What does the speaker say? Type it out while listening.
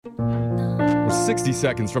We're 60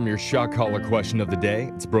 seconds from your shot caller question of the day.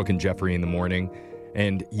 It's Brooke and Jeffrey in the morning.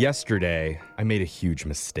 And yesterday, I made a huge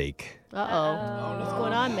mistake. Uh-oh. What's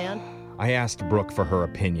going on, man? I asked Brooke for her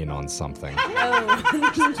opinion on something.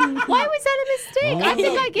 Why was that a mistake? I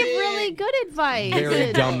think I give really good advice.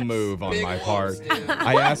 Very dumb move on my part.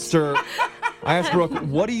 I asked Brooke,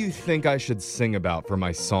 what do you think I should sing about for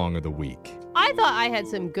my song of the week? I thought I had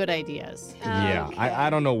some good ideas. Yeah, okay. I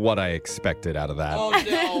don't know what I expected out of that. Oh,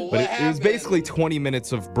 no. But it was basically 20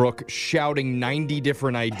 minutes of Brooke shouting 90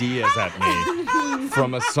 different ideas at me.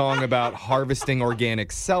 From a song about harvesting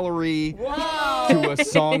organic celery to a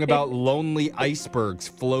song about lonely icebergs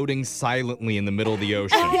floating silently in the middle of the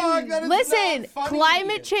ocean. Listen,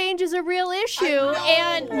 climate change is a real issue,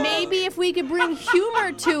 and maybe if we could bring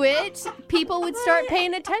humor to it, people would start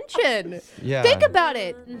paying attention. Yeah. Think about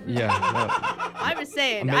it. Yeah. I'm just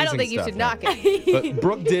saying, I Amazing don't think you stuff, should huh? knock it. But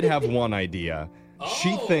Brooke did have one idea.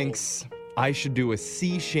 She thinks I should do a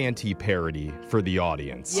sea shanty parody for the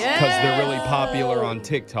audience. Because they're really popular on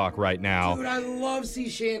TikTok right now. Dude, I love sea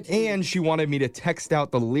shanty. And she wanted me to text out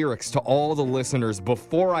the lyrics to all the listeners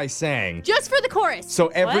before I sang. Just for the chorus. So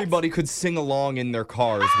everybody could sing along in their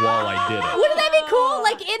cars while I did it. Wouldn't that be cool?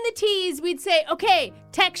 Like in the tease, we'd say, okay,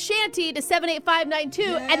 text shanty to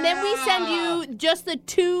 78592, and then we send you just the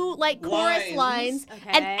two chorus lines,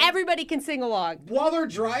 and everybody can sing along. While they're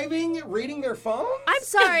driving, reading their phone? I'm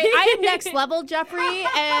sorry, I am next level, Jeffrey,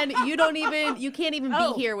 and you can't even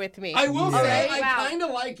be here with me. I will say, I Wow. kind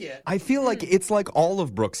of like it. I feel like it's like all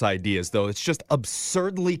of Brooke's ideas, though. It's just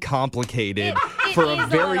absurdly complicated for a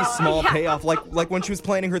very small payoff. Like when she was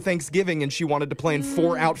planning her Thanksgiving and she wanted to plan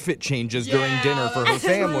 4 outfit changes during dinner for her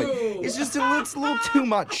family. true. It's just it's a little too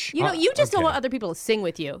much. You know, you just don't want other people to sing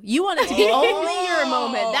with you. You want it to be only your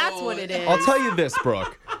moment. That's what it is. I'll tell you this,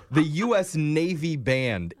 Brooke. The U.S. Navy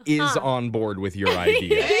Band is on board with your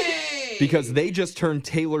idea. Hey! Because they just turned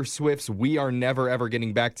Taylor Swift's We Are Never Ever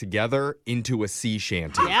Getting Back Together into a sea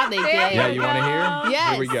shanty. Yeah, they did. Yeah, you want to hear?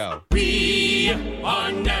 Yes. Here we go. We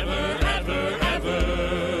are never, ever,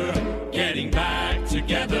 ever getting back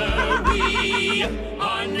together. We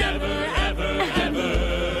are never, ever,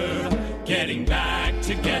 ever getting back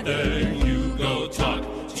together. You go talk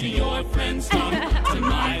to your friends, talk to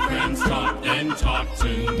my friends, talk and talk to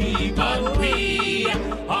me. But we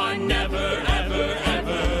are never, ever,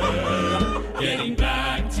 ever getting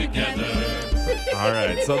back together. All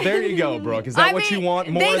right, so there you go, Brooke. Is that what you want?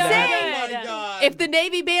 More they of that? said, Oh my God. if the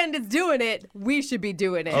Navy Band is doing it, we should be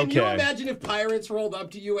doing it. Okay. Can you imagine if pirates rolled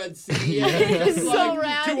up to UNC and it's So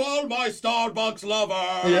rad. to all my Starbucks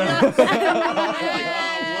lovers?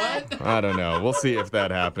 What? I don't know. We'll see if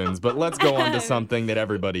that happens. But let's go on to something that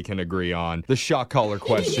everybody can agree on. The shot caller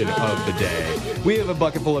question of the day. We have a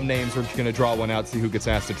bucket full of names. We're just going to draw one out, see who gets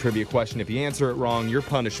asked a trivia question. If you answer it wrong, your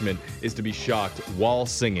punishment is to be shocked while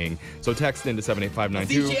singing. So text into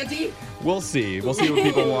 78592. Sea shanty? We'll see. We'll see what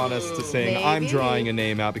people want us to sing. Maybe. I'm drawing a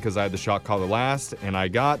name out because I had the shot caller last, and I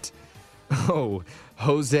got,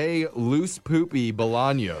 Jose Loose Poopy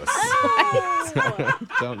Bolaños.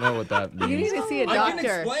 Don't know what that You need means. to see a I can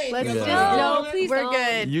doctor. explain. Let's Yeah. just No, please we're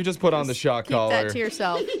good. You just put on the shot Keep caller. that to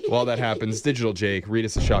yourself. While that happens, Digital Jake, read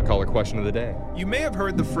us a shot caller question of the day. You may have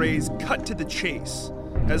heard the phrase cut to the chase.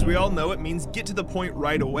 As we all know, it means get to the point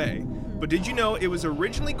right away. But did you know it was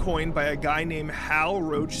originally coined by a guy named Hal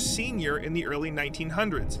Roach Sr. in the early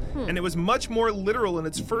 1900s? And it was much more literal in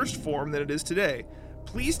its first form than it is today.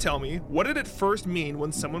 Please tell me, what did it first mean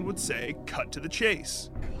when someone would say cut to the chase?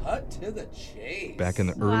 Cut to the chase. Back in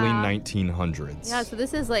the early 1900s. Yeah, so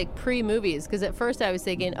this is like pre-movies, because at first I was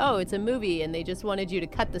thinking, oh, it's a movie, and they just wanted you to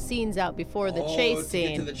cut the scenes out before the chase to get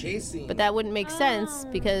to scene. the chase scene. But that wouldn't make sense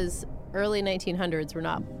because early 1900s we're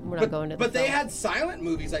not going to the But they film. had silent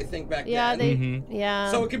movies, I think, back Yeah, then.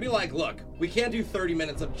 yeah. So it could be like, look, we can't do 30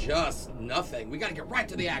 minutes of just nothing. We got to get right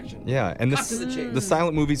to the action. Yeah, and Cut to the chase. the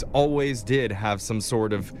silent movies always did have some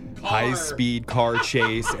sort of high-speed car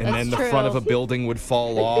chase, and then the front of true. a building would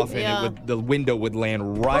fall off, and the window would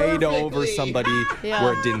land right over Perfectly. somebody Yeah.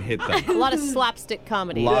 where it didn't hit them. a lot of slapstick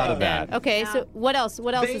comedy. A lot back of then. that. Okay, so what else?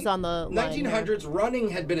 What else They- is on the line here? 1900s running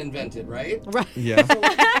had been invented, right? Right. Yeah.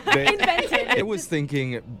 I was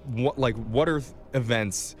thinking, what are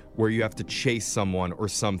events where you have to chase someone or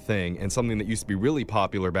something, and something that used to be really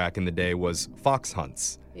popular back in the day was fox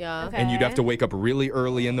hunts. Yeah. Okay. And you'd have to wake up really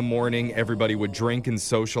early in the morning. Everybody would drink and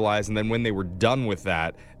socialize. And then when they were done with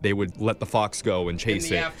that, they would let the fox go and chase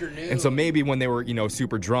the it. afternoon. And so maybe when they were,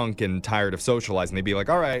 super drunk and tired of socializing, they'd be like,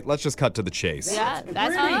 all right, let's just cut to the chase. Yeah,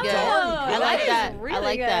 that's Pretty pretty good. darn I good. like That that. is I really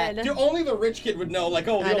like that. good. Dude, only the rich kid would know, like,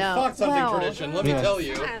 oh, the I old know. fox hunting Well, tradition. Let me tell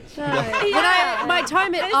you. My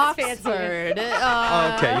time at That is Oxford.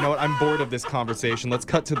 Okay, you know what? I'm bored of this conversation. Let's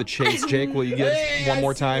cut to the chase. Jake, will you get Hey, one I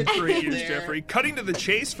more see time? what you Great did years, there. Jeffrey. Cutting to the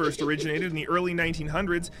chase first originated in the early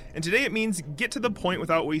 1900s, and today it means get to the point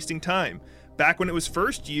without wasting time. Back when it was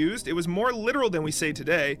first used, it was more literal than we say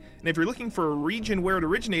today, and if you're looking for a region where it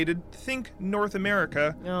originated, think North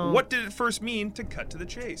America. Oh. What did it first mean to cut to the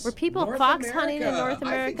chase? Were people North fox hunting in America.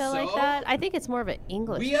 North I think America like so. that? I think it's more of an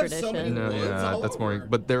English We have tradition. so many No, woods yeah, all that's more. over.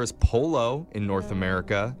 But there is polo in North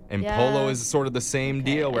America, and Yeah. polo is sort of the same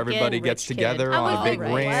deal where again, everybody rich gets kid. together I on a was big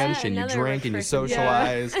right. ranch, and you Another drink and you rich person.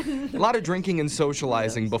 socialize. A lot of drinking and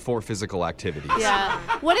socializing before physical activities. Yeah.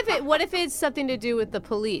 What if it's something to do with the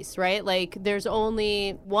police, right? Like there's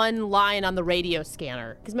only one line on the radio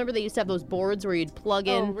scanner. Because remember they used to have those boards where you'd plug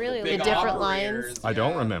in Oh, really? the Big different operators, lines. I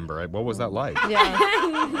don't yeah. remember. What was that like?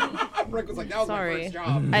 Yeah. Rick was like, that was Sorry. my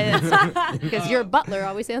first job. Because your butler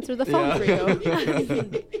always answered the phone for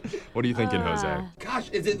you. What are you thinking, Jose? Gosh,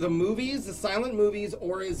 is it the movies, the silent movies,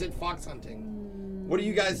 or is it fox hunting? What do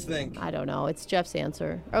you guys think? I don't know. It's Jeff's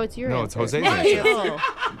answer. Oh, it's your No, answer. it's Jose's My answer.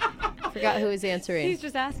 Oh. Forgot who was answering. He's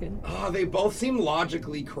just asking. Oh, they both seem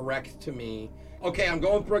logically correct to me. Okay, I'm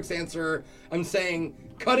going with Brooke's answer. I'm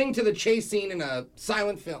saying cutting to the chase scene in a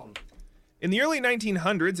silent film. In the early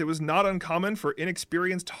 1900s, it was not uncommon for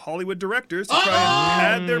inexperienced Hollywood directors to try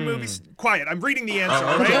and pad their movies. Quiet, I'm reading the answer,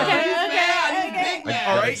 all right? He's mad. He's big mad.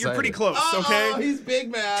 All got right, you're pretty excited. close, Oh, okay? he's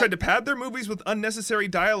big mad. Tried to pad their movies with unnecessary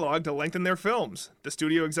dialogue to lengthen their films. The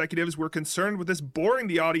studio executives were concerned with this boring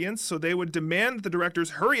the audience, so they would demand that the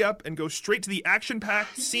directors hurry up and go straight to the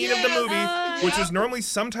action-packed scene of the movie, which was normally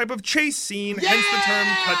some type of chase scene, hence the term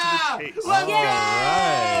cut to the chase. Let's go!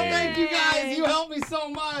 right. Thank you guys. You helped me so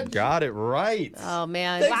much. Got it right. Oh,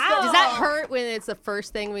 man. Thanks, Wow. Doc. Does that hurt when it's the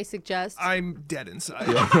first thing we suggest? I'm dead inside.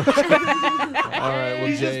 All right, well,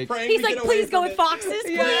 He's just Jake, praying He's to like, get away please go from with it. foxes,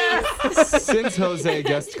 please. since Jose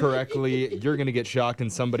guessed correctly, you're going to get shocked,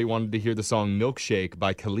 and somebody wanted to hear the song Milkshake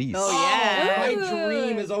by Khalees. Oh, yeah. My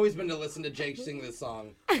dream has always been to listen to Jake sing this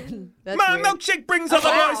song. That's My weird. milkshake brings all the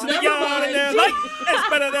boys to the Never yard mind. and they're like, it's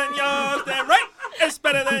better than yours, they're right. It's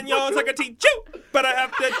better than yours, I can teach you. But I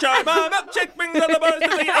have to try. My milkshake brings all the boys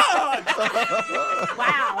to the yard.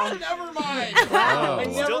 Wow. Never mind. Wow. I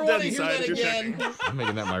never Still want dead to hear inside that if you're again. I'm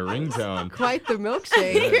making that my ringtone. Quite the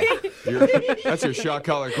milkshake. That's your shock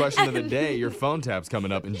collar question of the day. Your phone tap's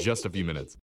coming up in just a few minutes.